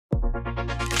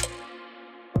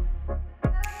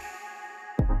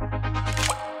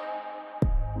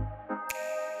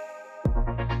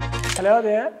Hello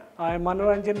there, I am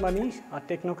Manoranjan Manish, a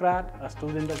technocrat, a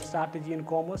student of strategy and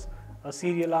commerce, a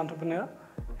serial entrepreneur,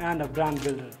 and a brand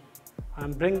builder. I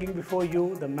am bringing before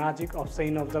you the magic of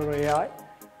Sane AI.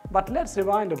 But let's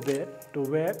rewind a bit to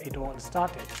where it all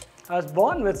started. I was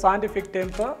born with scientific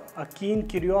temper, a keen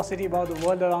curiosity about the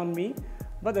world around me,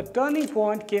 but the turning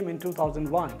point came in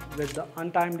 2001 with the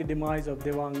untimely demise of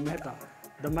Devang Mehta,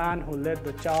 the man who led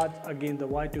the charge against the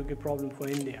Y2K problem for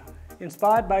India.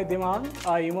 Inspired by Devang,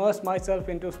 I immersed myself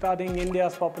into studying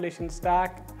India's population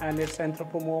stack and its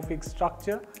anthropomorphic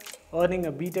structure, earning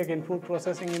a BTech in food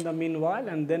processing in the meanwhile,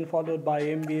 and then followed by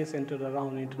MBA centered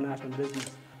around international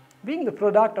business. Being the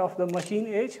product of the machine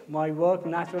age, my work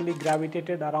naturally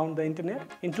gravitated around the internet.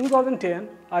 In 2010,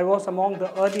 I was among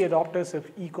the early adopters of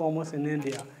e-commerce in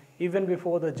India, even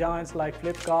before the giants like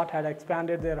Flipkart had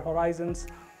expanded their horizons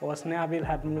or Snapdeal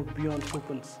had moved beyond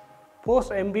coupons.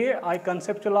 Post-MBA, I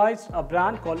conceptualized a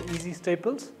brand called Easy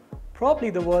Staples,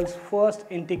 probably the world's first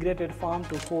integrated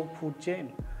farm-to-fork food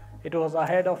chain. It was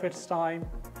ahead of its time,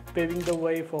 paving the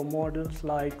way for models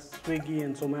like Swiggy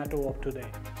and Zomato of today.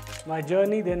 My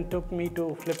journey then took me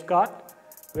to Flipkart,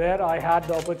 where I had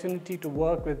the opportunity to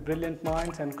work with brilliant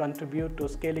minds and contribute to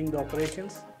scaling the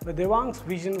operations. But Devang's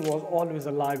vision was always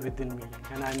alive within me,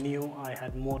 and I knew I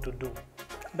had more to do.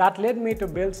 That led me to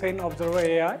build Sane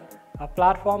AI, a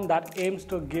platform that aims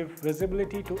to give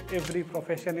visibility to every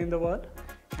profession in the world.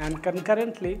 And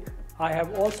concurrently, I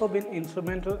have also been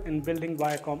instrumental in building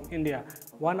Viacom India,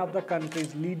 one of the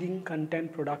country's leading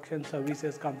content production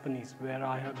services companies, where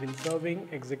I have been serving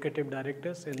executive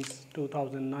director since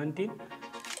 2019.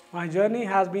 My journey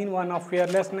has been one of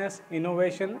fearlessness,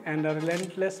 innovation, and a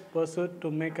relentless pursuit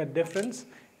to make a difference,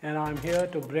 and I'm here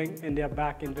to bring India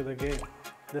back into the game.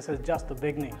 This is just the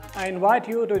beginning. I invite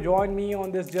you to join me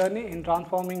on this journey in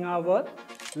transforming our world.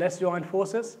 Let's join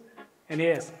forces. And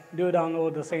yes, do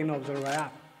download the Sane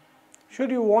app. Should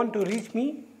you want to reach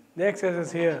me, the access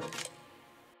is here.